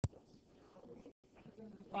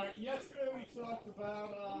All right, yesterday we talked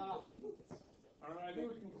about, I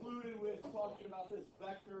think we concluded with talking about this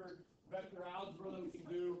vector algebra that we can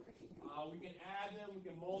do. We can add them, we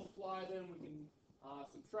can multiply them, we can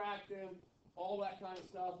subtract them, all that kind of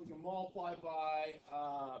stuff. We can multiply by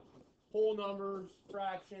whole numbers,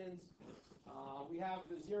 fractions. We have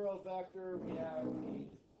the zero vector, we have the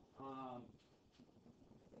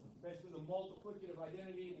basically the multiplicative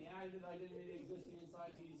identity and the additive identity existing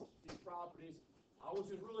inside these properties,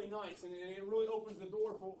 which is really nice, and it really opens the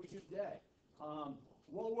door for what we do today.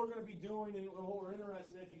 What we're going to be doing and what we're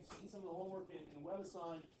interested in, if you've seen some of the homework in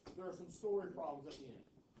WebAssign, there are some story problems at the end.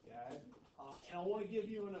 Okay? And I want to give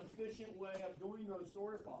you an efficient way of doing those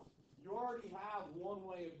story problems. You already have one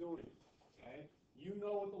way of doing it. Okay? You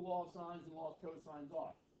know what the law of sines and law of cosines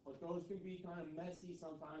are. But those can be kind of messy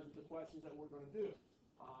sometimes with the questions that we're going to do.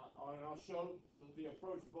 And I'll show the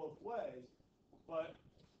approach both ways. But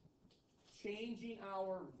changing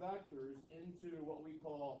our vectors into what we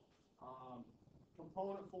call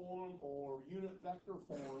component form or unit vector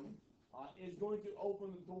form is going to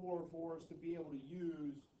open the door for us to be able to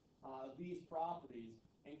use these properties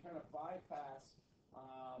and kind of bypass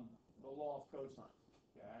the law of cosine.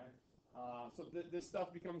 Okay? So this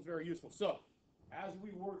stuff becomes very useful. So as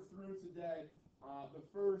we work through today, the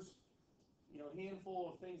first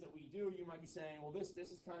handful of things that we do, you might be saying, well, this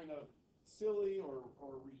is kind of silly or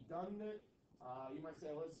redundant. You might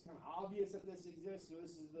say, well, it's kind of obvious that this exists, so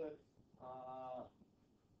this is the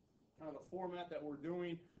kind of the format that we're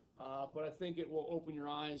doing, but I think it will open your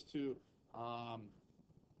eyes to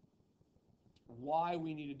why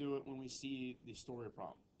we need to do it when we see the story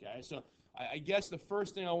problem. Okay, so I guess the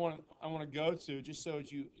first thing I want to go to, just so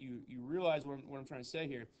you realize what I'm trying to say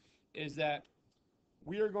here, is that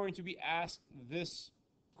we are going to be asked this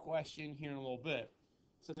question here in a little bit.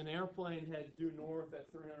 So an airplane heads due north at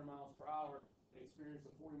 300 miles per hour and experiences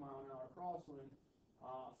a 40-mile-an-hour crosswind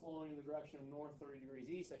flowing in the direction of north 30 degrees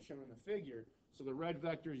east, that's shown in the figure. So the red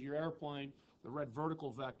vector is your airplane, the red vertical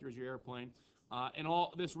vector is your airplane, and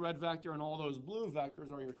all this red vector and all those blue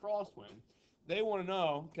vectors are your crosswind. They want to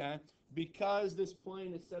know, okay, because this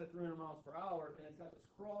plane is set at 300 miles per hour and it's got this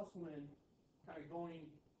crosswind kind of going,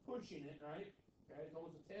 pushing it, right? Okay, it's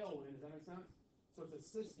almost a tailwind, does that make sense? So it's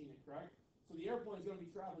assisting it, correct? So the airplane is going to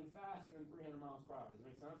be traveling faster than 300 miles per hour, does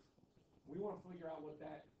that make sense? We want to figure out what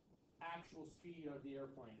that actual speed of the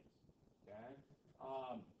airplane is, okay?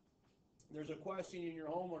 There's a question in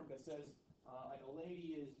your homework that says, like a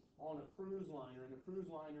lady is on a cruise liner, and the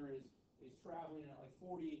cruise liner is traveling at like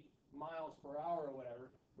 40 miles per hour or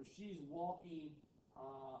whatever, but she's walking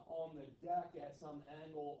on the deck at some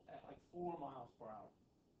angle at like 4 miles per hour.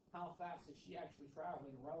 How fast is she actually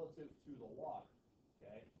traveling relative to the water?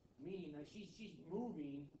 Okay, meaning that she's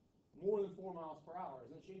moving more than 4 miles per hour,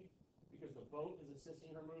 isn't she? Because the boat is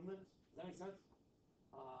assisting her movements. Does that make sense?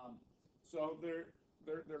 So there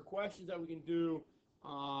are questions that we can do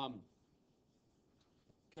kind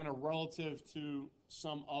of relative to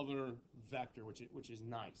some other vector, which is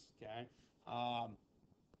nice. Okay,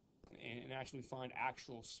 and actually find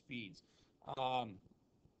actual speeds.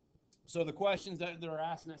 So the questions that are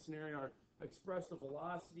asked in that scenario are express the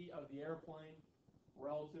velocity of the airplane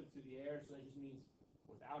relative to the air. So that just means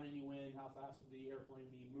without any wind, how fast would the airplane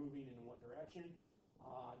be moving and in what direction?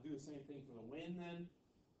 Do the same thing for the wind then.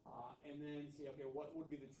 And then see, okay, what would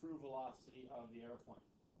be the true velocity of the airplane?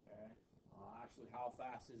 Okay, actually, how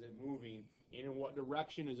fast is it moving and in what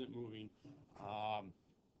direction is it moving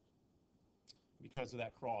because of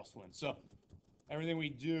that crosswind. So everything we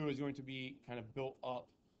do is going to be kind of built up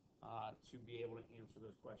to be able to answer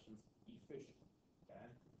those questions efficiently. Okay.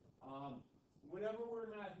 Whenever we're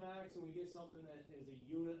in mathematics and we get something that is a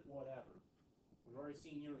unit whatever, we've already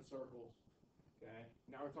seen unit circles. Okay.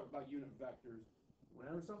 Now we're talking about unit vectors.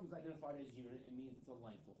 Whenever something's identified as unit, it means it's a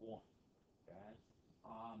length of 1. Okay.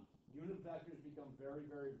 Unit vectors become very,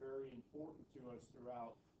 very, very important to us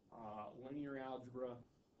throughout linear algebra,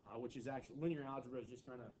 which is actually linear algebra is just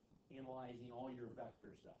kind of analyzing all your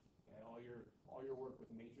vector stuff. Okay, all your work with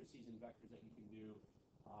matrices and vectors that you can do,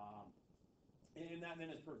 and that then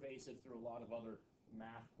is pervasive through a lot of other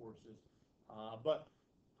math courses. But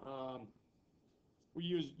we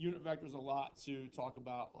use unit vectors a lot to talk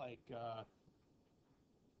about like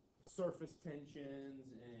surface tensions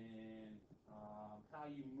and how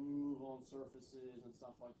you move on surfaces and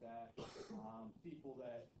stuff like that. People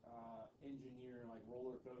that engineer like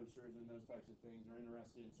roller coasters and those types of things are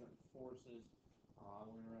interested in certain forces.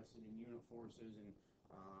 We're interested in unit forces and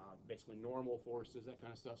basically normal forces, that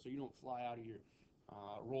kind of stuff. So you don't fly out of your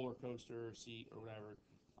roller coaster seat or whatever.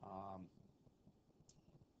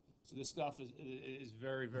 So this stuff is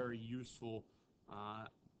very, very useful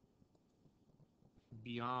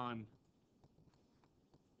beyond,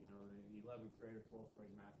 the 11th grade or 12th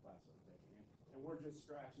grade math class I'm taking. And we're just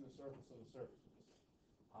scratching the surface of the surface.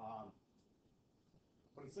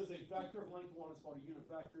 But it says a vector of length 1 is called a unit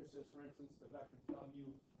vector. It says, for instance, the vector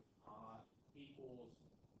W equals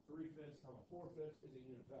 3/5 comma 4/5 is a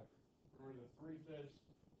unit vector. Remember, the 3/5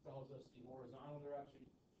 tells us the horizontal direction,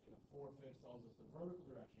 and the 4/5 tells us the vertical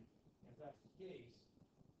direction. And if that's the case,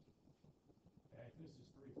 okay, if this is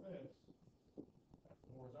 3/5, that's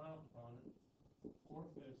the horizontal component,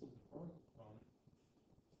 4/5 is the vertical component.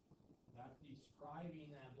 That's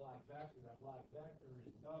describing that black vector. That black vector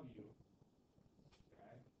is W.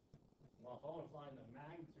 Okay. Well, if I want to find the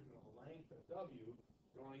magnitude of the length of W,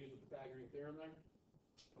 you want to use the Pythagorean theorem there?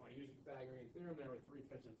 When I use the Pythagorean theorem there with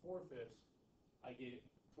 3/5 and 4/5, I get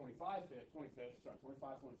 25/5,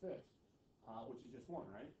 which is just 1,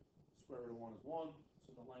 right? Square root of 1 is 1,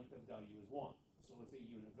 so the length of W is 1. So it's a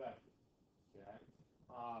unit vector. Okay.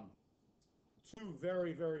 Two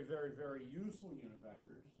very, very, very, very useful unit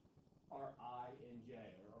vectors are I and J,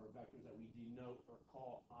 or vectors that we denote or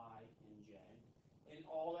call I and J. And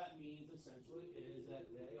all that means essentially is that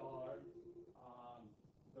they are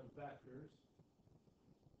the vectors.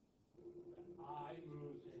 I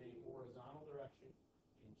moves in a horizontal direction,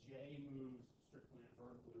 and J moves strictly in a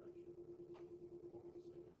vertical direction.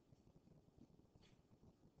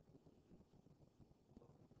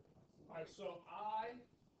 All right, so I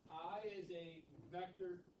is a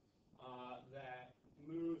vector that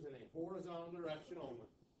moves in a horizontal direction only,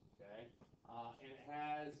 okay? And it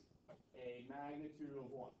has a magnitude of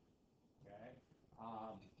 1, okay?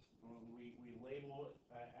 We label it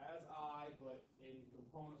as I, but in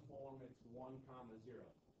component form, it's 1, 0.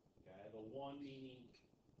 Okay, the 1 meaning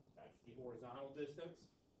that's the horizontal distance,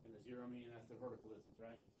 and the 0 meaning that's the vertical distance,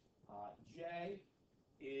 right? J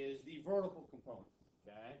is the vertical component.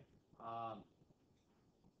 Okay,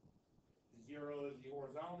 0 is the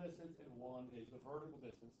horizontal distance, and 1 is the vertical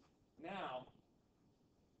distance. Now,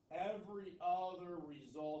 every other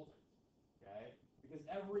resultant, okay, because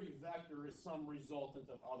every vector is some resultant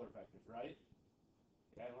of other vectors, right?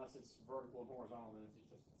 Okay, unless it's vertical and horizontal, then it's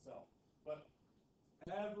just itself. But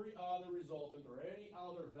every other resultant or any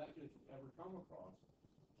other vector that you ever come across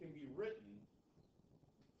can be written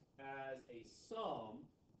as a sum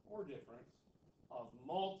or difference of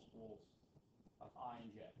multiples of I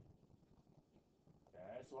and J.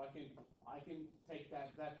 Okay, so I can take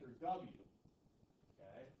that vector W,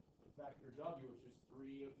 okay, the vector W, which is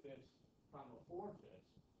 3/5 comma 4/5,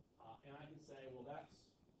 and I can say, well, that's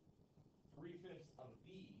 3/5 of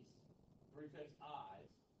these, 3/5 I's,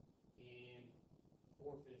 and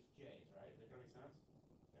 4/5 J's, right? Is that going to make sense?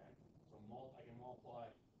 Okay. So I can multiply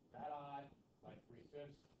that I by 3/5,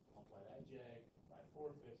 multiply that J by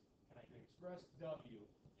 4/5, and I can express W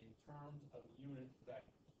in terms of unit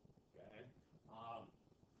vectors. Okay.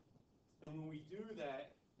 And when we do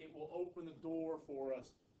that, it will open the door for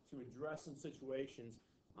us to address some situations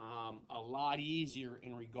a lot easier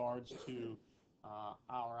in regards to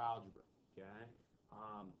our algebra. Okay.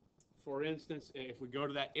 For instance, if we go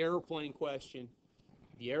to that airplane question,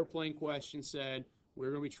 the airplane question said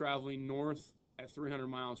we're going to be traveling north at 300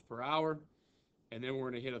 miles per hour, and then we're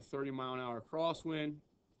going to hit a 30-mile-an-hour crosswind.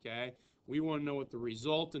 Okay. We want to know what the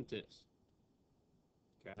resultant is.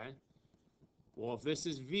 Okay. Well, if this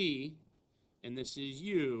is V and this is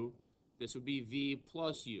U, this would be V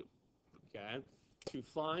plus U. Okay. To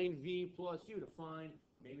find V plus U, to find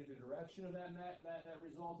maybe the direction of that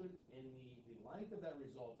resultant and the length of that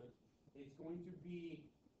resultant, it's going to be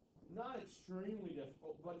not extremely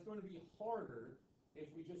difficult, but it's going to be harder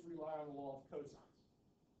if we just rely on the law of cosines.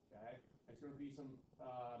 Okay, it's going to be some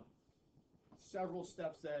several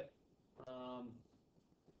steps that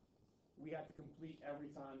we have to complete every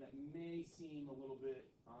time that may seem a little bit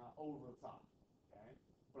over the top. Okay,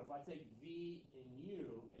 but if I take V and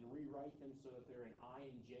U and rewrite them so that they're in I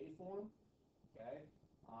and J form, okay,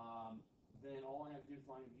 then all I have to do to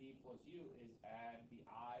find V plus U is add the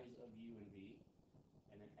I's of U and V,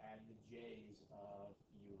 and then add the J's of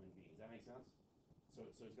U and V. Does that make sense? So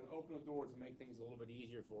it's going to open the door to make things a little bit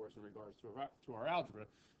easier for us in regards to our algebra,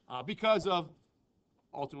 because of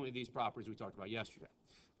ultimately these properties we talked about yesterday.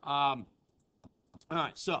 All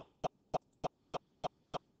right, so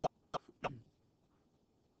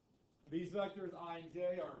these vectors I and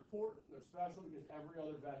J are important. They're special because every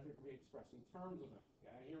other vector can be expressed in terms of them.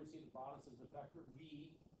 Okay? Here we see the bottom says the vector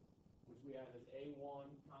V, which we have as A1,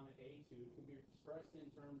 comma A2, can be expressed in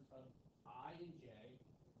terms of I and J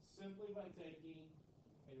simply by taking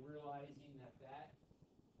and realizing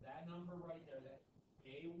that number right there, that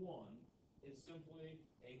A1, is simply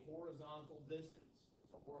a horizontal distance.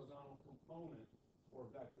 the horizontal component for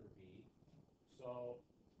vector v. So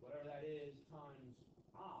whatever that is times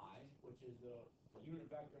I, which is the unit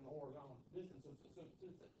vector in the horizontal distance, so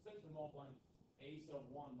essentially multiplying a sub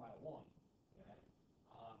 1 by 1. Okay?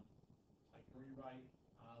 I can rewrite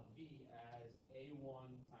v as a1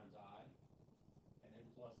 times I, and then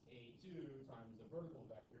plus a2 times the vertical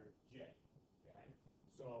vector j. Okay?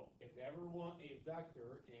 So if they ever want a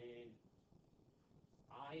vector in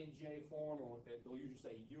I and j form, or what they'll usually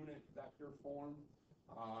say unit vector form,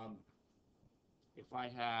 if I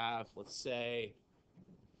have, let's say,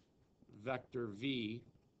 vector v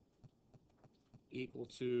equal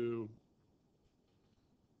to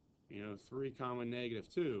 3 comma negative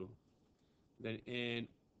 2, then in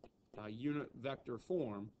unit vector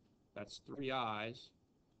form, that's 3 i's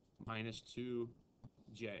minus 2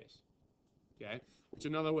 j's. Okay? Which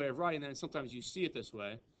another way of writing that, and sometimes you see it this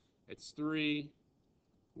way, it's 3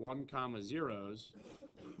 1 comma zeros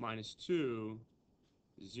minus 2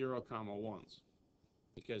 0 comma 1s.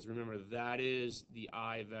 Because remember, that is the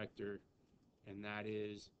I vector and that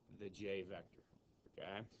is the j vector.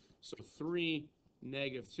 Okay? So 3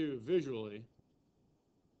 negative 2 visually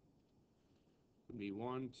would be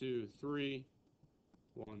 1 2 3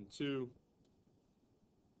 1 2.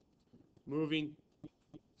 Moving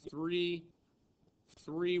 3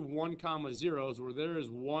 1 comma zeros, where there is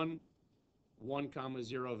 1 1 comma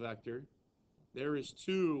 0 vector, there is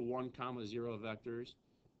 2 1 comma 0 vectors,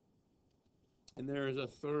 and there is a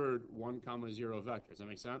third 1 comma 0 vector. Does that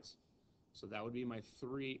make sense? So that would be my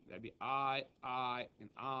 3. That'd be I, and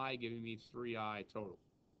I, giving me 3I total.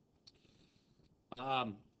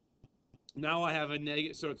 Now I have a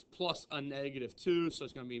negative, so it's plus a negative 2, so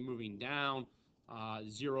it's going to be moving down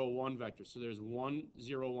 0 1 vector. So there's 1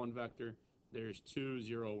 0 1 vector, there's 2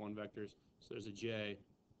 0 1 vectors, so there's a j,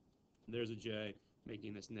 there's a j,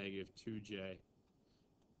 making this negative 2j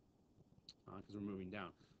because we're moving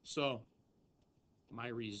down. So my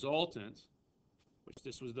resultant, which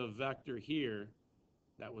this was the vector here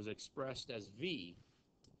that was expressed as v,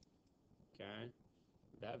 okay,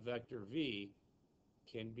 that vector v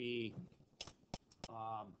can be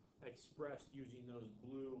expressed using those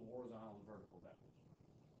blue horizontal and vertical vectors.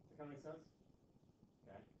 Does that kind of make sense?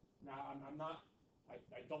 Okay. Now, I'm not,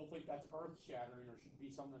 I don't think that's earth-shattering or should be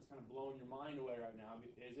something that's kind of blowing your mind away right now,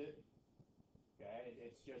 is it? Okay,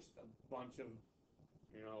 it's just a bunch of,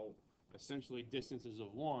 essentially distances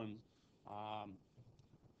of ones,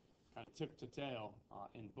 kind of tip to tail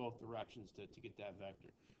in both directions to get that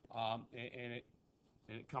vector. And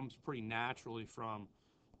it comes pretty naturally from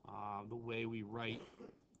the way we write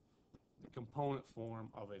the component form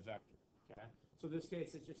of a vector. Okay, so in this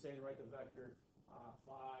case, it's just saying write the vector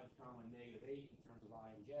 5 comma negative 8 in terms of I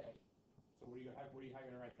and j. So how are you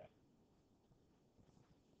going to write that?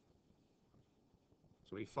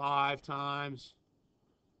 So we 5 times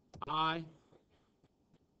I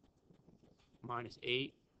minus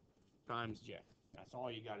 8 times j. That's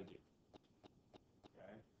all you got to do.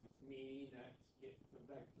 Okay, meaning that get the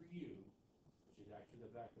vector u, which is actually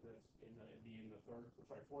the vector that's in the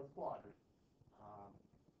fourth quadrant.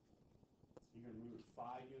 You're going to move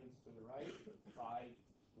 5 units to the right, 5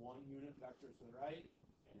 1-unit vectors to the right,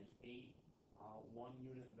 and then 8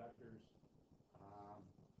 1-unit vectors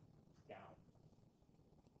down.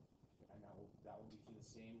 And that will get you the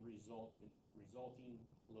same resulting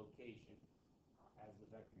location as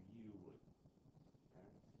the vector u would.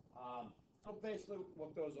 Okay? So basically,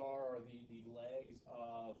 what those are the legs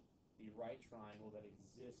of the right triangle that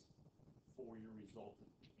exist for your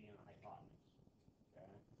resultant in a hypotenuse.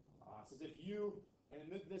 Okay? So if you, and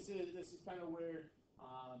this is kind of where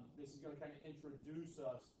this is going to kind of introduce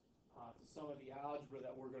us to some of the algebra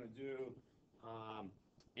that we're going to do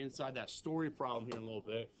inside that story problem here in a little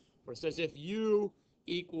bit, where it says if u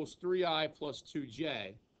equals 3i plus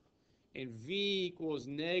 2j and v equals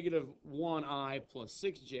negative 1i plus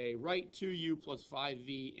 6j, write 2u plus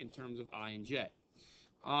 5v in terms of I and j.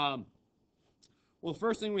 Well, the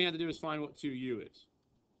first thing we have to do is find what 2u is.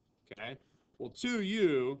 Okay? Well,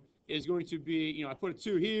 2u is going to be, I put a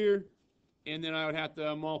 2 here, and then I would have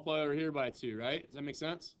to multiply over here by 2, right? Does that make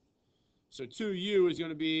sense? So 2u is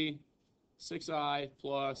going to be 6i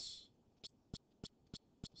plus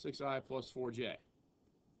 4j.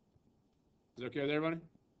 Is it okay with everybody?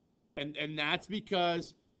 And that's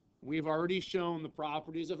because we've already shown the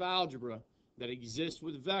properties of algebra that exist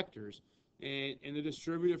with vectors, and the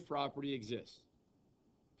distributive property exists.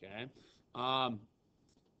 Okay?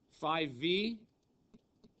 5v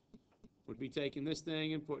would be taking this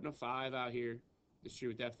thing and putting a 5 out here,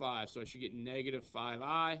 distribute that 5. So I should get negative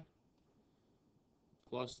 5i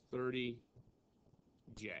plus 30j.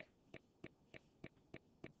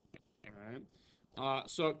 right?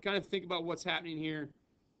 So kind of think about what's happening here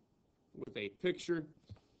with a picture.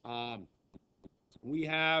 Um, we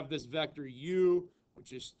have this vector u,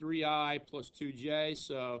 which is 3i plus 2j.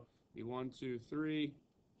 So be 1, 2, 3,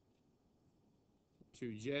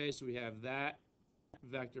 2j. So we have that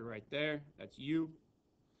vector right there. That's u.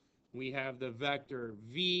 We have the vector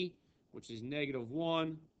v, which is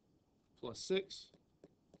 -1 plus 6.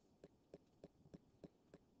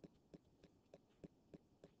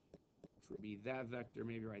 Which would be that vector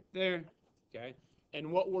maybe right there. Okay.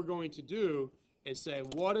 And what we're going to do is say,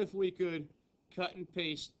 what if we could cut and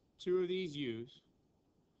paste 2 of these u's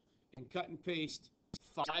and cut and paste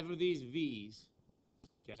 5 of these v's,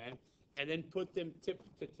 okay, and then put them tip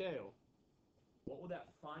to tail? What would that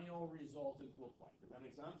final resultant look like? Does that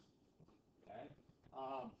make sense? Okay.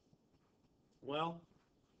 Well,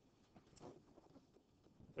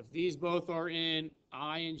 if these both are in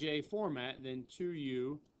I and j format, then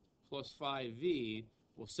 2u plus 5v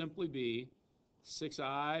will simply be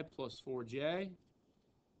 6i plus 4j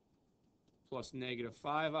plus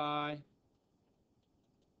 -5i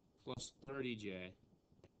plus 30j.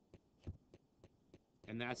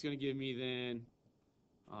 And that's going to give me then,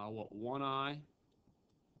 1i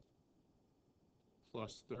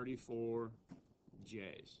plus 34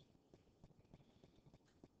 j's.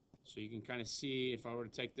 So you can kind of see if I were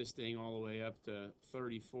to take this thing all the way up to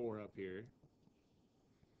 34 up here,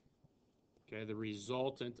 okay, the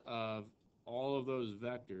resultant of all of those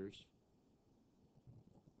vectors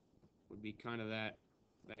would be kind of that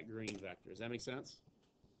green vector. Does that make sense?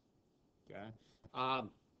 Okay.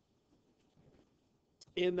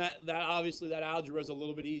 In that obviously that algebra is a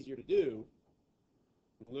little bit easier to do.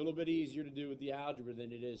 A little bit easier to do with the algebra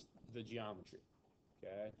than it is the geometry.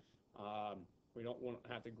 Okay. We don't want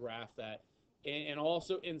to have to graph that. And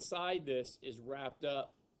also inside this is wrapped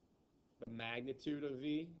up the magnitude of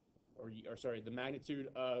v, or sorry, the magnitude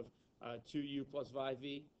of 2u plus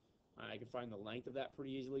 5v. I can find the length of that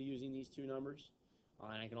pretty easily using these two numbers.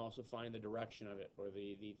 And I can also find the direction of it, or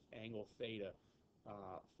the angle theta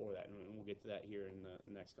for that. And we'll get to that here in the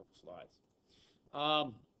next couple slides.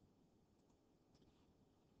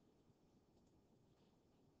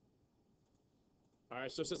 All right,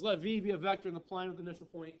 so it says let v be a vector in the plane with the initial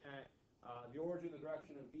point at the origin. The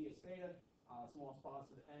direction of v is theta. Smallest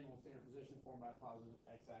positive angle standard position formed by positive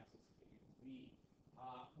x-axis v.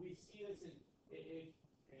 We see this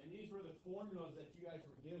and these were the formulas that you guys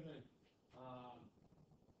were given.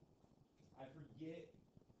 I forget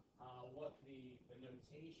what the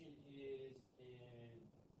notation is in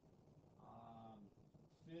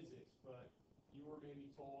physics, but you were maybe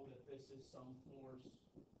told that this is some force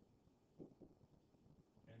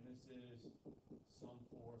and this is some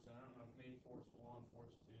force. I don't know, maybe force 1,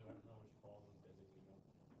 force 2. I don't know what you call them in physics.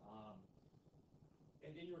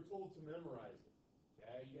 And then you were told to memorize it.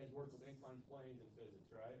 Okay, you guys worked with inclined planes in physics,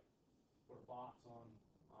 right? Put a box on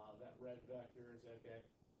that red vector and say, okay,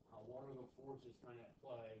 what are the forces kind of at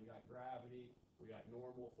play? We got gravity, we got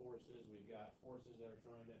normal forces, we've got forces that are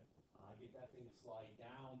trying to get that thing to slide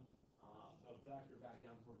down the vector back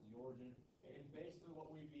down towards the origin. And basically,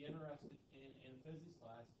 what we'd be interested in physics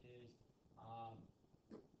class is,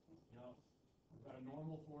 we've got a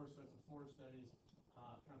normal force, that's a force that is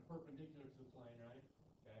kind of perpendicular to the plane, right?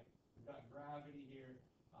 Okay. We've got gravity here.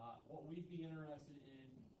 What we'd be interested in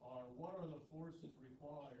are what are the forces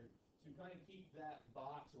required to kind of keep that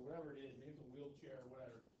box or whatever it is, maybe it's a wheelchair or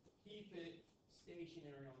whatever, keep it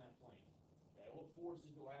stationary on that plane. Okay. What forces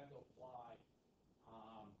do I have to apply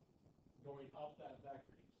going up that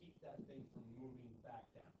vector to keep that thing from moving back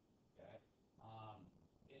down? Okay.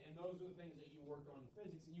 And those are the things that you worked on in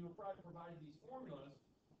physics, and you were probably provided these formulas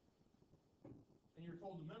and you're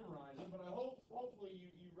told to memorize them, but I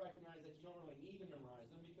hopefully you recognize that you don't really need to memorize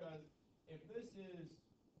them, because if this is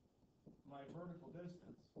my vertical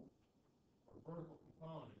distance or vertical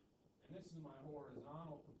component and this is my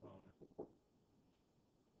horizontal component,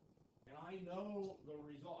 and I know the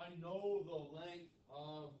result, I know the length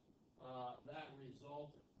of that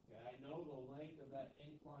resultant, okay? I know the length of that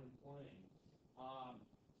inclined plane.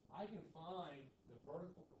 I can find the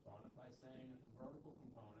vertical component by saying that the vertical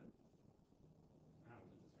component,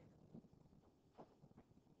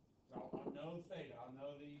 so I'll know theta, I'll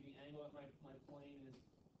know the angle that my plane is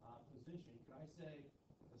positioned. Could I say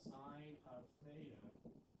the sine of theta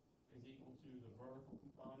is equal to the vertical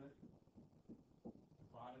component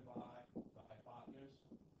divided by the hypotenuse,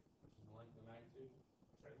 which is the length of the magnitude?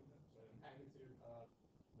 So the magnitude of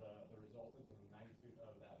the resultant and the magnitude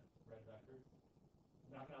of that red vector.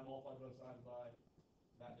 Now can I multiply both sides by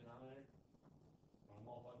that denominator? When I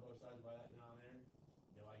multiply both sides by that denominator,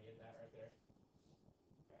 do I get that right there?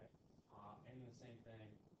 Okay. same thing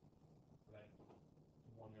for that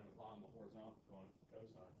one there on the bottom, the horizontal component,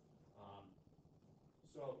 cosine.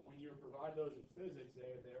 So when you're provided those in physics,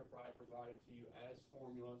 they're probably provided to you as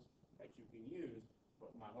formulas that you can use.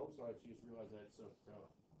 But my hopes are that you just realize that it's SOHCAHTOA.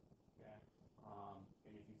 Okay.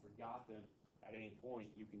 And if you forgot them at any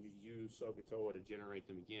point, you can just use SOHCAHTOA to generate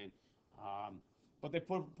them again. But they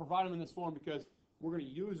provide them in this form because we're going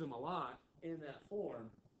to use them a lot in that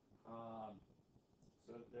form.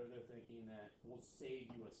 So they're thinking that we'll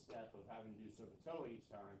save you a step of having to do SOHCAHTOA each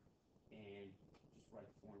time and just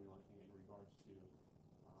write the formula in regards to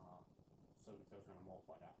SOHCAHTOA kind of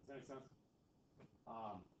multiplied out. Does that make sense?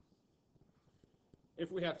 If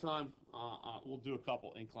we have time, we'll do a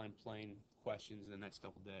couple inclined plane questions in the next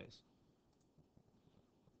couple days.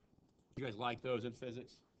 You guys like those in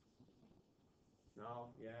physics? No?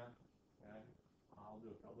 Yeah? Okay. I'll do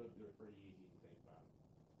it pretty easy to think about.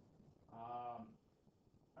 All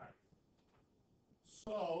right.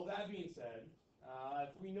 So that being said,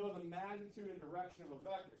 if we know the magnitude and direction of a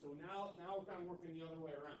vector, so now we're kind of working the other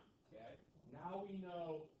way around. Okay. Now we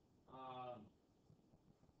know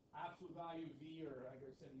absolute value of v, or like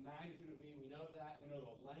I said, magnitude of v. We know that. We know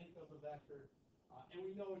the length of the vector, and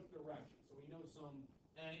we know its direction. So we know some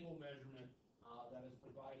angle measurement that is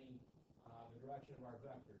providing the direction of our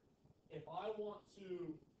vector. If I want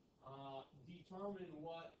to determine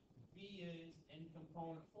what v is in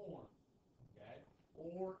component form, okay,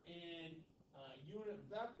 or in unit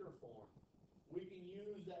vector form, we can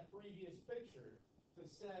use that previous picture to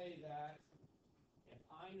say that if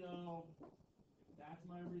I know that's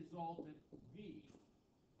my resultant v,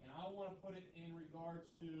 and I want to put it in regards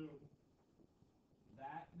to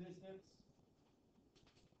that distance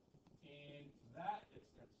and that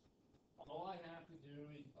distance, all I have to do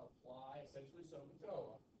is apply essentially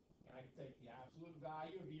SOHCAHTOA, and I can take the absolute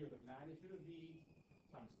value of v, or the magnitude of v,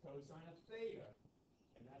 times cosine of theta,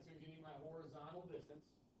 and that's going to give me my horizontal distance.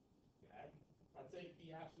 Okay? I take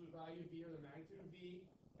the absolute value of v, or the magnitude of v,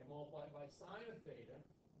 and multiply it by sine of theta.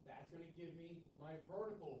 That's going to give me my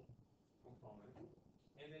vertical component.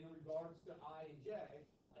 And then in regards to I and j,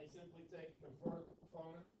 I simply take the vertical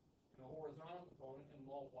component and the horizontal component and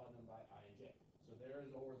multiply them by I and j. So there is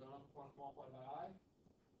the horizontal component multiplied by I,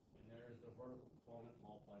 and there is the vertical component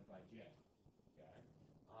multiplied by j. Okay?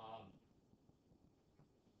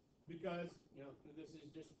 Because, you know, this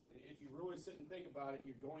is just, if you really sit and think about it,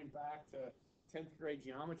 you're going back to 10th grade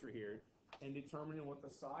geometry here and determining what the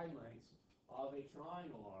side lengths of a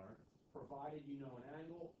triangle are, provided you know an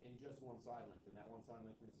angle and just one side length. And that one side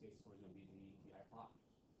length in this case is going to be the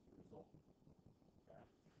hypotenuse result. Okay.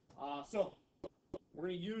 So we're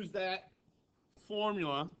going to use that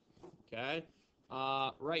formula, okay,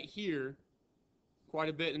 right here quite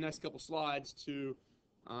a bit in the next couple slides to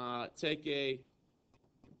take a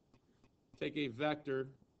vector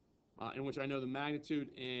in which I know the magnitude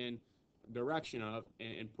and direction of,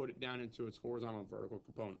 and put it down into its horizontal and vertical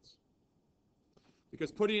components. Because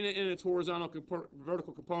putting it in its horizontal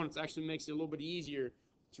vertical components actually makes it a little bit easier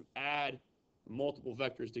to add multiple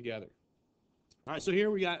vectors together. All right, so here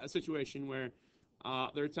we got a situation where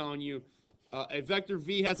they're telling you a vector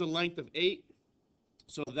v has a length of 8.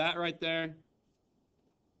 So that right there,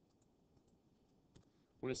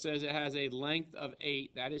 when it says it has a length of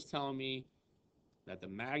 8, that is telling me that the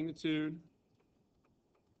magnitude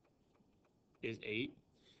is 8.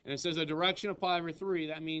 And it says a direction of pi over 3,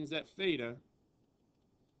 that means that theta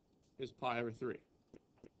is pi over 3.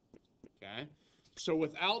 Okay? So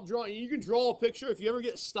without drawing, you can draw a picture. If you ever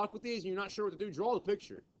get stuck with these and you're not sure what to do, draw the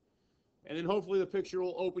picture. And then hopefully the picture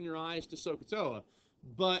will open your eyes to SOHCAHTOA.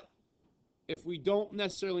 But if we don't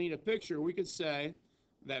necessarily need a picture, we could say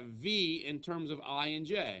that v in terms of I and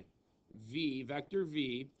j, v, vector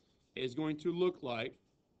v, is going to look like,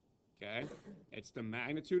 okay, it's the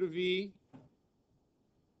magnitude of v,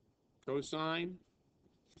 cosine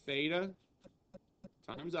theta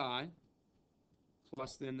times I,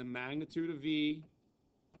 plus then the magnitude of v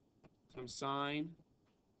times sine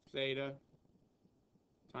theta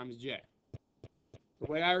times j. The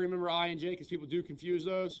way I remember I and j, because people do confuse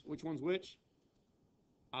those, which one's which?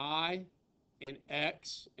 I and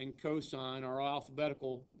x and cosine are all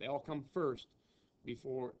alphabetical. They all come first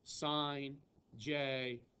before sine,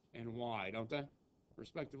 j, and y, don't they?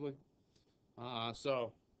 Respectively.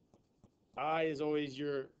 So I is always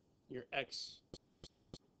your x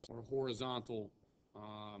or horizontal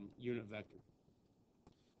unit vector.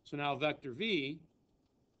 So now vector v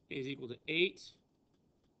is equal to 8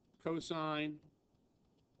 cosine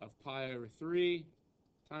of pi over 3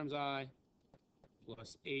 times I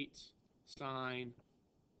plus 8 sine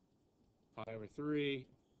pi over 3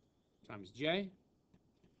 times j.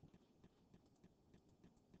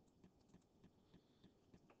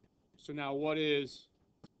 So now what's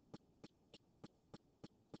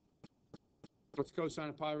cosine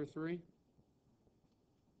of pi over 3?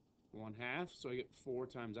 1/2, so I get 4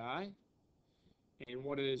 times I. And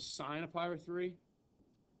what is sine of pi over 3?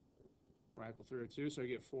 Radical 3 over 2, so I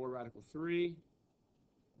get 4 radical 3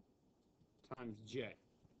 times j.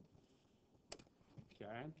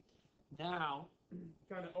 Okay. Now,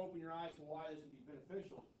 kind of open your eyes to why this would be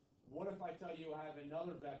beneficial. What if I tell you I have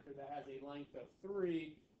another vector that has a length of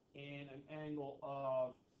 3 and an angle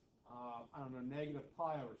of, I don't know, negative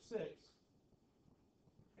pi over 6,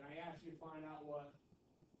 and I ask you to find out what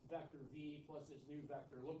vector v plus this new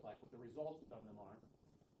vector look like, what the results of them are.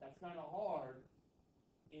 That's kind of hard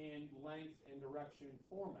in length and direction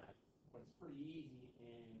format, but it's pretty easy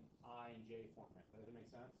in I and J format. Does that make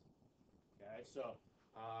sense? Okay, so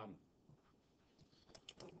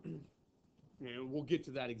and we'll get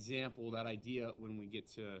to that example, that idea, when we get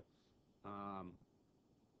to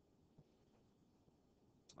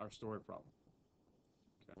our story problem.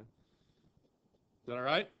 Okay, is that all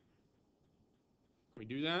right? Can we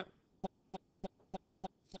do that?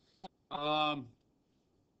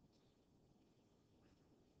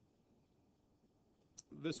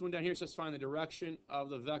 This one down here says find the direction of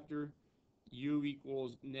the vector u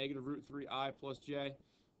equals negative root 3I plus j.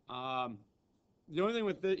 The only thing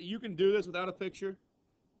with this, you can do this without a picture,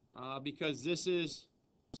 because this is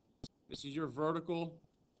your vertical,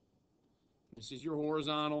 this is your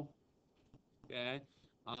horizontal, okay?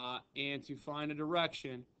 And to find a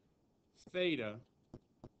direction, theta,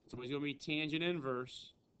 it's always going to be tangent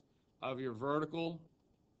inverse of your vertical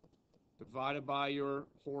divided by your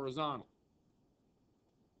horizontal.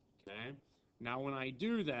 Okay. Now, when I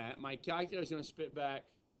do that, my calculator is going to spit back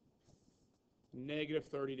negative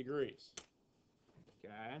 30 degrees.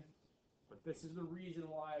 Okay. But this is the reason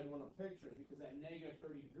why I want a picture, because that negative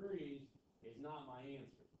 30 degrees is not my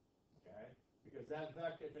answer. Okay. Because that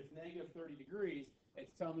vector, if it's negative 30 degrees,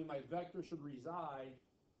 it's telling me my vector should reside,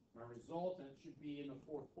 my resultant should be in the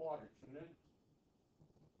fourth quadrant, shouldn't it?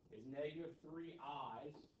 Is negative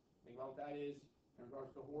 3i's. Think about what that is in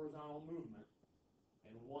regards to horizontal movement.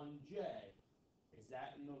 And 1j, is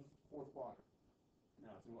that in the fourth quadrant? No,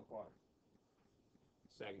 it's in what quadrant?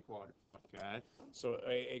 Second quadrant. Okay. So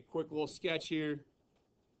a quick little sketch here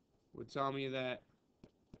would tell me that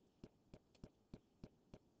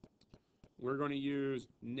we're going to use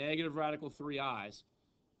negative radical 3i's.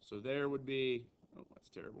 So there would be, oh, that's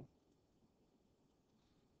terrible.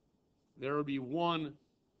 There would be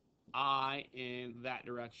 1i in that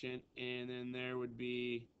direction, and then there would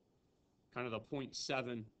be kind of the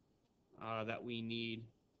 0.7 that we need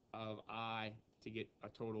of I to get a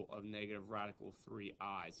total of negative radical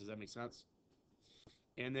 3i's. Does that make sense?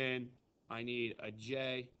 And then I need a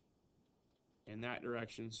j in that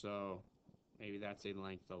direction, so maybe that's a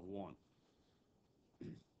length of 1.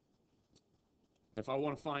 If I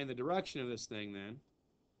want to find the direction of this thing, then,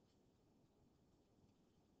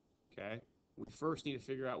 okay, we first need to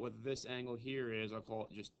figure out what this angle here is. I'll call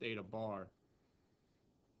it just theta bar.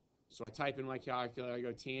 So I type in my calculator, I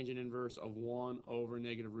go tangent inverse of 1 over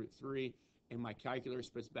negative root 3, and my calculator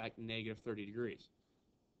spits back negative 30 degrees.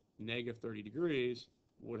 Negative 30 degrees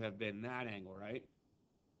would have been that angle, right?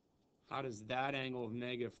 How does that angle of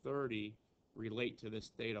negative 30 relate to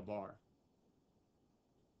this theta bar?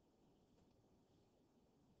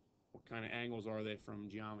 What kind of angles are they from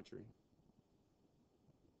geometry?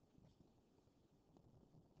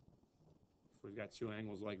 If we've got two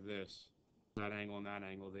angles like this, that angle and that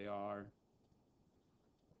angle, they are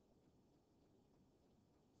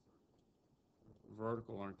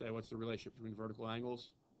vertical, aren't they? What's the relationship between vertical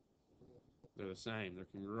angles? They're the same. They're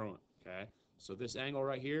congruent, okay? So this angle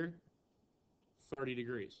right here, 30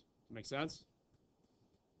 degrees. Make sense?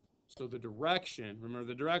 So the direction, remember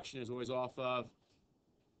the direction is always off of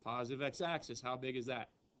positive x-axis. How big is that?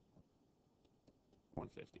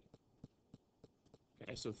 150.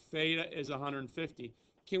 Okay, so theta is 150.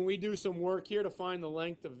 Can we do some work here to find the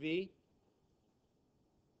length of v?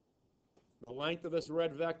 The length of this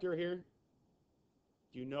red vector here?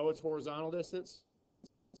 Do you know its horizontal distance?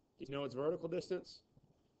 Do you know its vertical distance?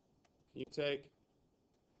 Can you take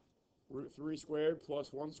root 3 squared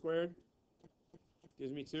plus 1 squared?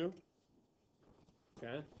 Gives me 2.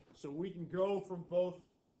 Okay, so we can go from both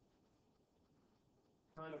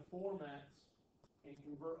kind of formats and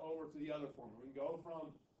convert over to the other format. We can go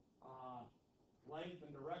from length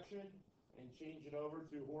and direction and change it over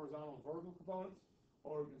to horizontal and vertical components,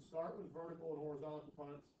 or we can start with vertical and horizontal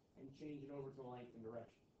components and change it over to length and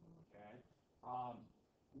direction. Okay.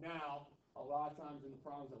 Now, a lot of times in the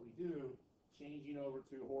problems that we do, changing over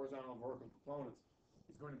to horizontal and vertical components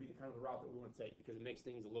is going to be the kind of the route that we want to take because it makes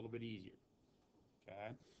things a little bit easier.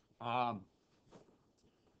 Okay. I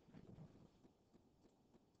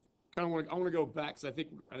want to go back because I think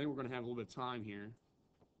we're going to have a little bit of time here.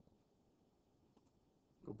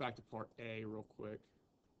 Go back to part A real quick.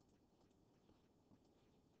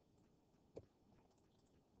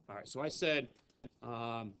 All right, so I said,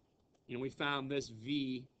 we found this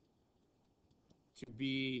V to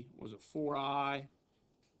be, was it 4I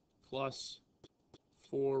plus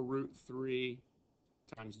 4 root 3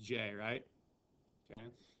 times J, right? Okay.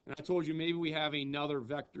 And I told you maybe we have another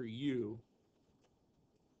vector U.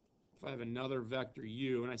 If I have another vector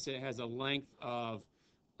U, and I say it has a length of,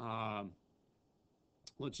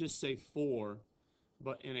 let's just say 4,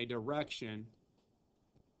 but in a direction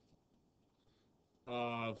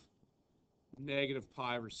of negative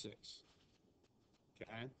pi over 6.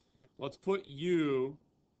 Okay. Let's put U,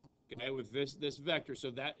 okay, with this vector, so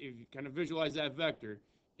that if you kind of visualize that vector,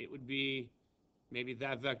 it would be maybe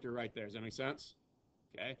that vector right there. Does that make sense?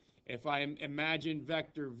 Okay. If I imagine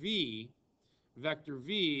vector V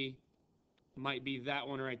might be that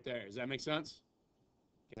one right there. Does that make sense?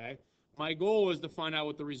 Okay. My goal is to find out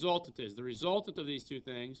what the resultant is. The resultant of these two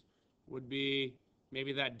things would be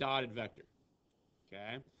maybe that dotted vector.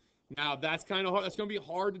 Okay. Now that's kind of hard. That's going to be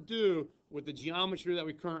hard to do with the geometry that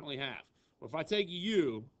we currently have. Well, if I take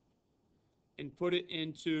U and put it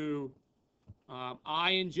into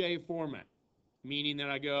I and J format, meaning that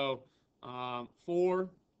I go 4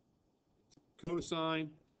 cosine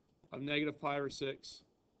of negative pi over 6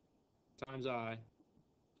 times I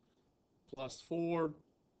plus 4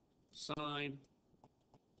 sine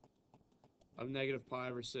of negative pi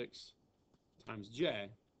over 6 times J.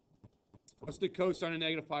 What's the cosine of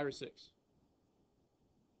negative pi over 6?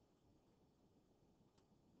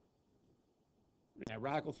 Yeah,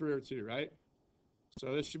 radical 3 over 2, right?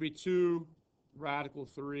 So this should be 2 radical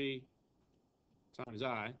 3 times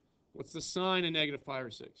I. What's the sine of negative pi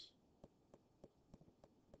over 6?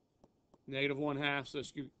 Negative 1/2, so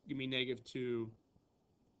this give me negative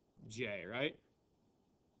 2J, right?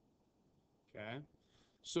 Okay.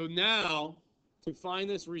 So now, to find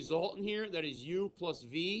this resultant here, that is U plus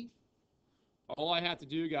V, all I have to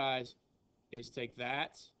do, guys, is take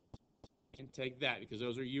that and take that, because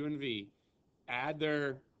those are U and V. Add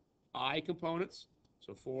their I components,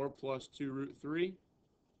 so 4 plus 2 root 3.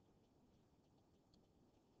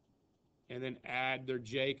 And then add their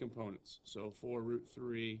J components, so 4 root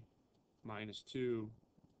 3 minus 2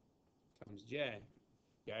 times J.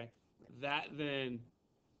 Okay? That then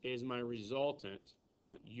is my resultant,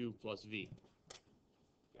 U plus V.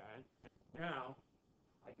 Okay? Now,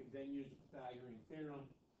 I can then use the Pythagorean theorem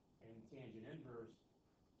and tangent inverse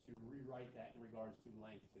to rewrite that in regards to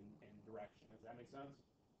length and direction. Does that make sense?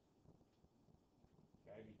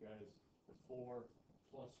 Okay, because the 4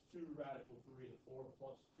 plus 2 radical 3, the 4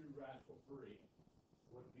 plus 2 radical 3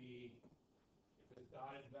 would be, if the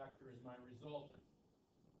dotted vector is my resultant,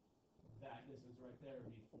 that distance right there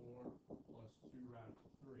would be 4 plus 2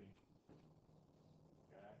 radical 3.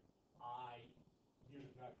 Okay, I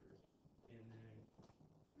unit vector, and then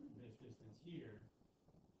this distance here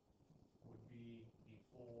would be the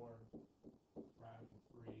 4 radical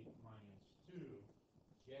 3 minus 2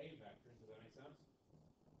 J vector. Does that make sense?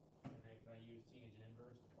 And then can I use tangent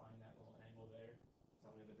inverse to find that little angle there?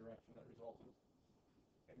 Tell me the direction that resulted.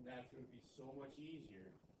 And that's going to be so much easier.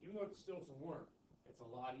 Even though it's still some work, it's a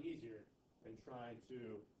lot easier than trying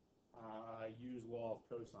to use law of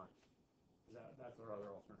cosine. That's our other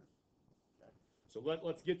alternative. Okay. So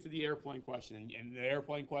let's get to the airplane question. And the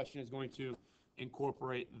airplane question is going to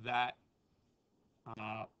incorporate that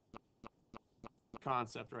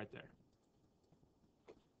concept right there.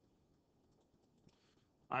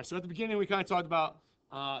 All right, so at the beginning, we kind of talked about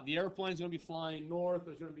the airplane's going to be flying north.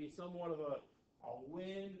 There's going to be somewhat of a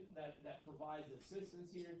wind that provides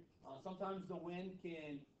assistance here. Sometimes the wind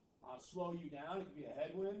can slow you down. It can be a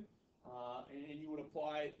headwind, and you would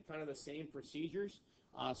apply kind of the same procedures.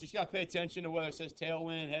 So you just got to pay attention to whether it says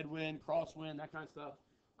tailwind, headwind, crosswind, that kind of stuff.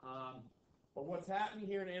 But what's happening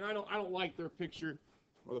here, and I don't like their picture,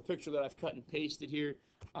 or the picture that I've cut and pasted here.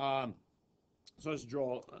 So let's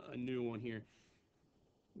draw a new one here.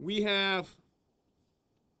 We have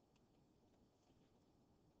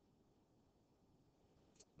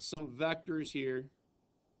some vectors here.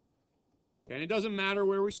 And it doesn't matter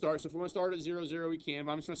where we start. So if we want to start at 0, 0, we can.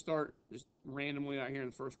 But I'm just going to start just randomly out here in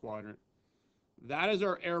the first quadrant. That is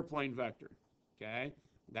our airplane vector. Okay?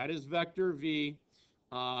 That is vector V.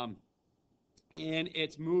 And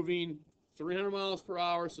it's moving 300 miles per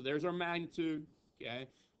hour. So there's our magnitude. Okay?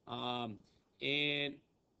 In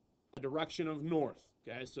a direction of north.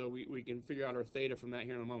 Okay, so we can figure out our theta from that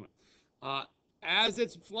here in a moment. As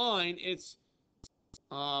it's flying, it's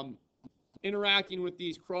interacting with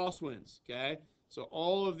these crosswinds. Okay, so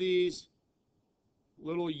all of these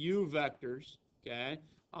little u vectors. Okay,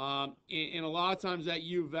 and a lot of times that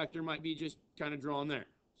u vector might be just kind of drawn there.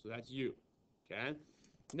 So that's u. Okay.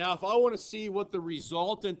 Now, if I want to see what the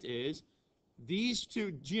resultant is, these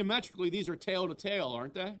two, geometrically, these are tail to tail,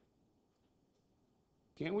 aren't they?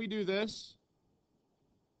 Can't we do this?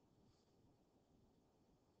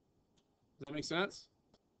 Does that make sense?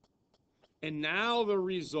 And now the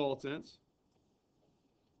resultant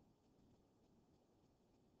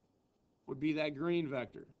would be that green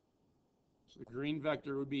vector. So the green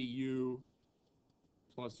vector would be u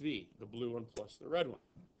plus v, the blue one plus the red one.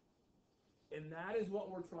 And that is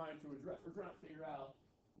what we're trying to address. We're trying to figure out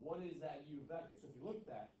what is that u vector. So if you look at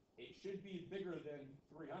that, it should be bigger than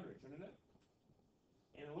 300, shouldn't it?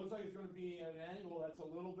 And it looks like it's going to be at an angle that's a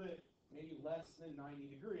little bit maybe less than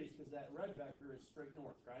 90 degrees because that red vector is straight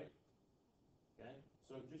north, right? Okay,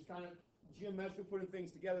 so just kind of geometrically putting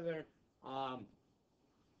things together there,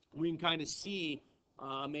 we can kind of see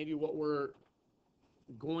maybe what we're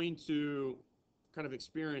going to kind of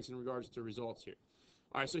experience in regards to results here.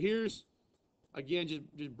 All right, so here's, again,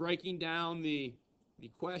 just breaking down the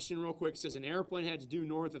question real quick. It says an airplane heads due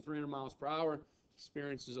north at 300 miles per hour,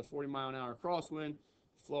 experiences a 40-mile-an-hour crosswind,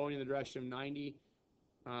 flowing in the direction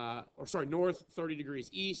of north 30 degrees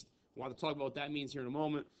east. We'll have to talk about what that means here in a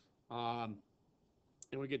moment. And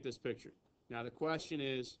we get this picture. Now the question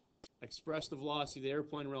is, express the velocity of the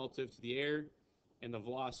airplane relative to the air and the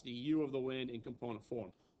velocity u of the wind in component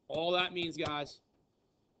form. All that means, guys,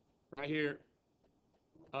 right here,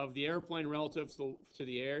 of the airplane relative to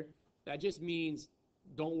the air, that just means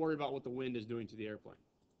don't worry about what the wind is doing to the airplane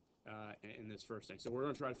in this first thing. So we're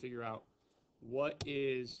going to try to figure out what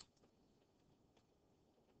is,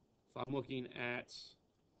 if I'm looking at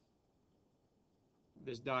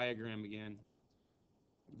this diagram again,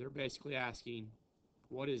 they're basically asking,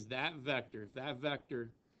 what is that vector? If that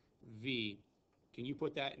vector, v, can you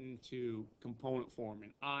put that into component form,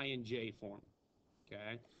 in I and j form?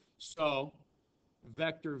 Okay, so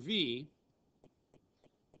vector v,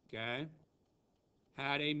 okay,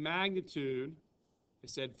 had a magnitude, it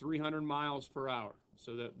said 300 miles per hour.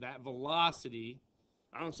 So that velocity,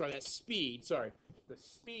 that speed, the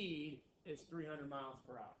speed is 300 miles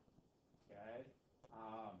per hour. Okay.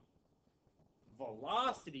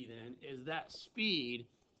 Velocity then is that speed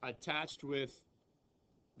attached with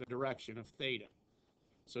the direction of theta.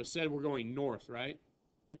 So it said we're going north, right?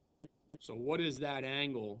 So what is that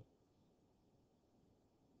angle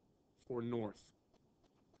for north?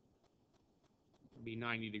 It'd be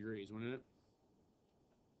 90 degrees, wouldn't it?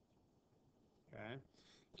 Okay.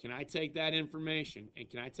 Can I take that information and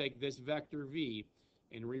can I take this vector v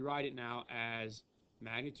and rewrite it now as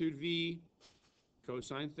magnitude v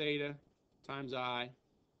cosine theta times I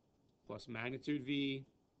plus magnitude v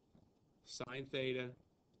sine theta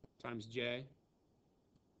times j?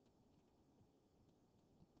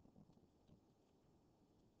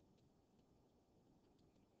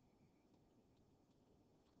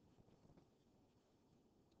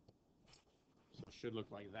 So it should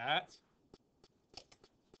look like that.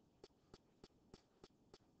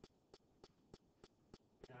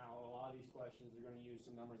 Now, a lot of these questions are going to use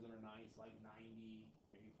some numbers that are nice, like 90,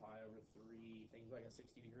 maybe pi over 3, things like a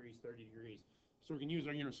 60 degrees, 30 degrees. So we can use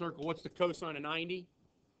our unit circle. What's the cosine of 90?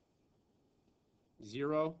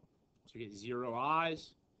 0. So we get 0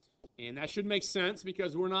 i's. And that should make sense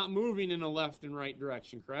because we're not moving in a left and right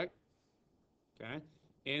direction, correct? Okay.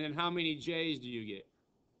 And then how many j's do you get?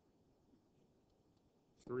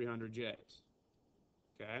 300 j's.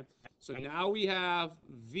 Okay. So now we have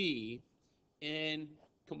v in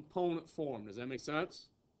component form. Does that make sense?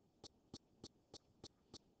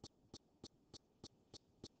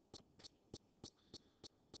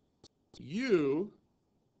 U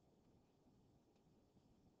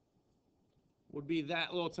would be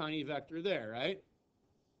that little tiny vector there, right?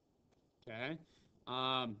 Okay.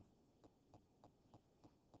 And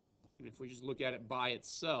if we just look at it by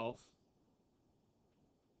itself,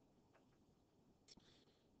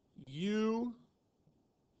 U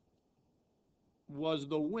was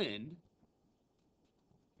the wind.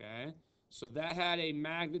 Okay. So that had a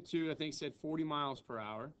magnitude, I think it said 40 miles per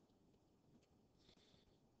hour.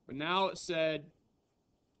 But now it said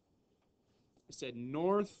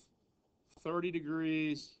north 30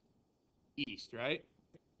 degrees east, right?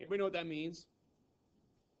 Everybody know what that means?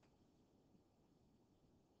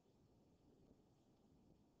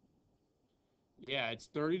 Yeah, it's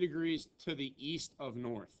 30 degrees to the east of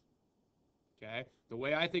north. Okay? The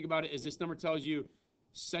way I think about it is this number tells you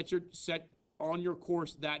set on your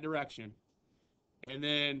course that direction, and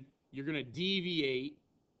then you're going to deviate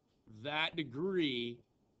that degree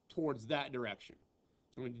towards that direction.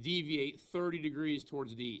 So I'm going to deviate 30 degrees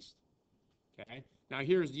towards the east. Okay? Now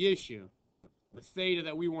here's the issue. The theta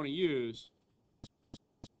that we want to use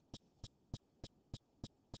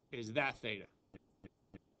is that theta.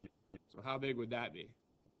 So how big would that be?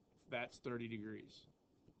 That's 30 degrees.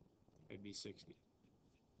 It'd be 60.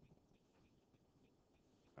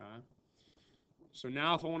 So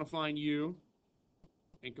now if I want to find u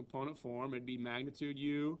in component form, it'd be magnitude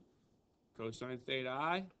u cosine theta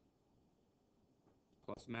I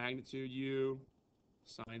plus magnitude u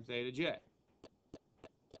sine theta j.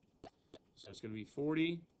 So it's going to be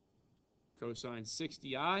 40 cosine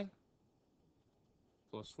 60i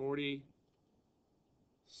plus 40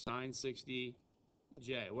 sine 60j.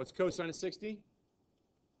 What's cosine of 60?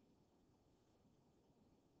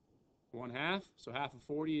 1/2. So half of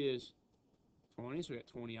 40 is 20. So we got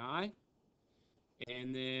 20i.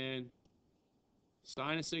 And then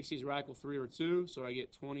sine of 60 is radical 3 over 2. So I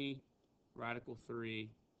get 20 radical 3j.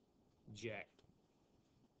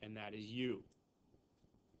 And that is u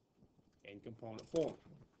in component form.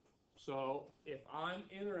 So if I'm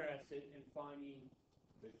interested in finding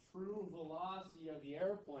the true velocity of the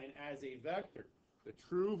airplane as a vector, the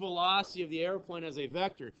true velocity of the airplane as a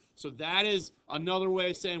vector, so that is another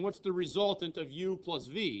way of saying what's the resultant of u plus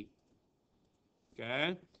v.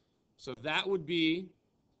 Okay? So that would be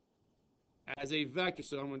as a vector.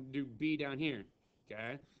 So I'm going to do b down here.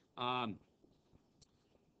 Okay?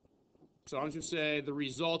 So I'm just going to say the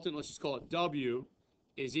resultant, let's just call it w,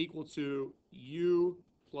 is equal to u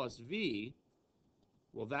plus v.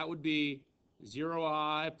 Well, that would be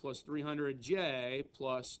 0i plus 300j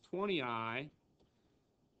plus 20i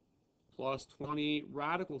plus 20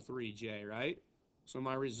 radical 3j, right? So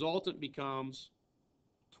my resultant becomes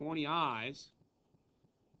 20 i's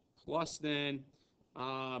plus then,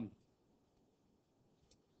 write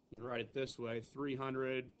it this way,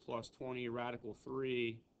 300 plus 20 radical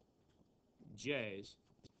 3 j's.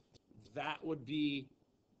 That would be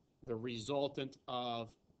the resultant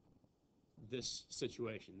of this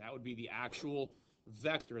situation. That would be the actual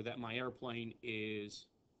vector that my airplane is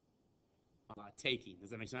taking. Does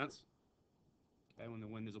that make sense? Okay, when the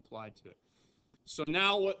wind is applied to it. So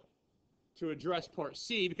now what to address part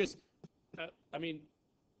C, because, I mean,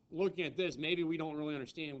 looking at this, maybe we don't really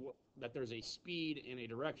understand that there's a speed and a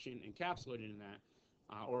direction encapsulated in that.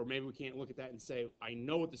 Or maybe we can't look at that and say, I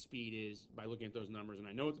know what the speed is by looking at those numbers, and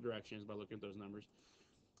I know what the direction is by looking at those numbers.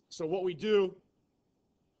 So what we do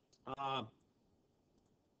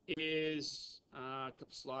is a couple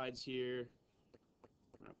slides here.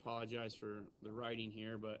 I apologize for the writing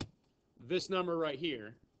here, but this number right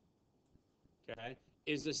here, okay,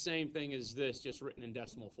 is the same thing as this, just written in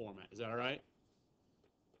decimal format. Is that all right?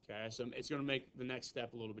 Okay, so it's going to make the next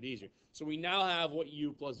step a little bit easier. So we now have what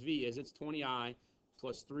u plus v is. It's 20i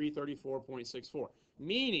plus 334.64,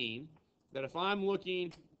 meaning that if I'm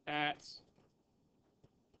looking at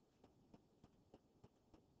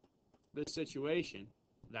this situation,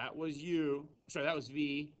 that was u, sorry, that was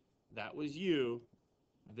v, that was u.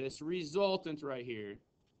 This resultant right here,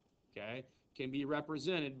 okay, can be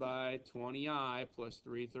represented by 20i plus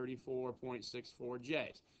 334.64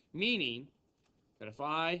 j's, meaning that if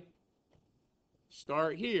I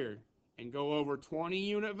start here and go over 20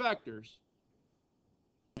 unit vectors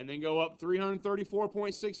and then go up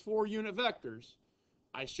 334.64 unit vectors,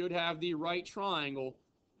 I should have the right triangle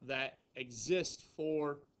that exists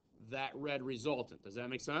for that red resultant. Does that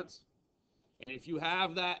make sense? And if you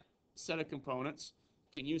have that set of components,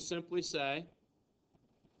 can you simply say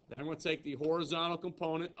that I'm going to take the horizontal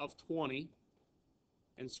component of 20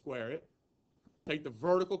 and square it, take the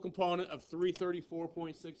vertical component of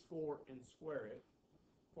 334.64 and square it,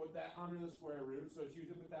 put that under the square root, so it's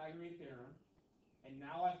using the Pythagorean theorem, and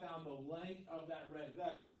now I found the length of that red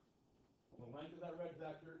vector. The length of that red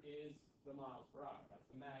vector is the miles per hour. That's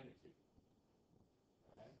the magnitude.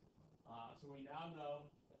 Okay? So we now know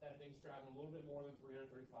that thing's traveling a little bit more than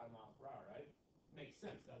 335 miles per hour, right? Makes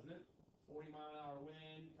sense, doesn't it? 40-mile-an-hour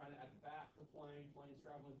wind, kind of at the back of the plane, plane's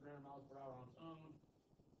traveling 300 miles per hour on its own.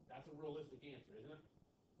 That's a realistic answer, isn't it?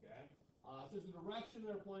 Okay. Since the direction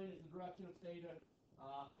of their plane is the direction of theta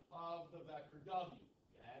of the vector w.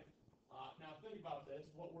 Okay. Now think about this.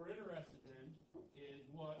 What we're interested in is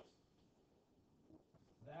what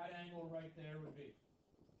that angle right there would be.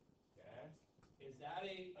 Okay. Is that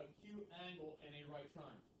a acute angle in a right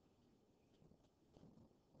triangle?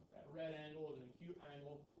 That red angle is an acute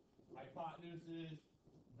angle. Hypotenuse is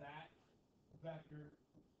that vector.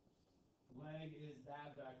 Leg is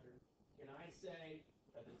that vector. Can I say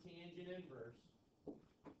that the tangent inverse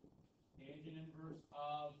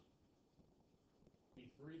of the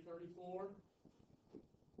 334.64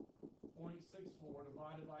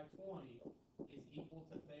 divided by 20 is equal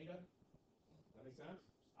to theta. That makes sense?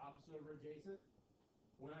 Opposite over adjacent.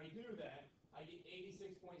 When I do that, I get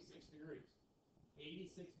 86.6 degrees.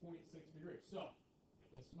 86.6 degrees. So,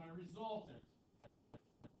 this is my resultant.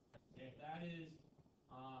 If that is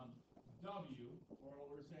W, or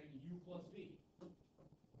what we're saying U plus V,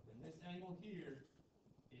 then this angle here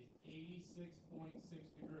is 86.6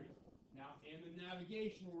 degrees. Now, in the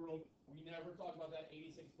navigation world, we never talk about that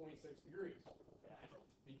 86.6 degrees, okay?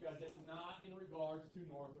 Because it's not in regards to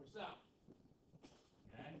north or south.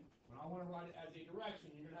 Okay? When I want to write it as a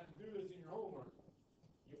direction, you're going to have to do this in your homework.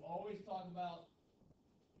 You always talk about,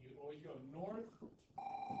 you always go north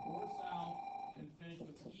or south and finish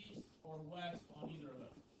with east or west on either of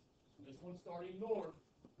those. This one's starting north,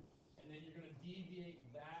 and then you're going to deviate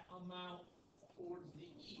that amount towards the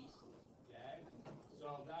east. Okay?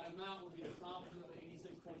 So that amount would be the complement of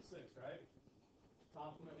 86.6, right?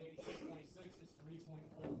 Complement of 86.6 is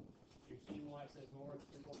 3.4. You're seeing why it says north,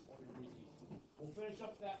 3.4 degrees east. We'll finish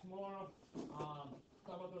up that tomorrow.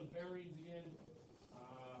 Talk about those bearings again.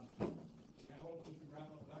 And hopefully we can wrap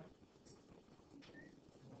up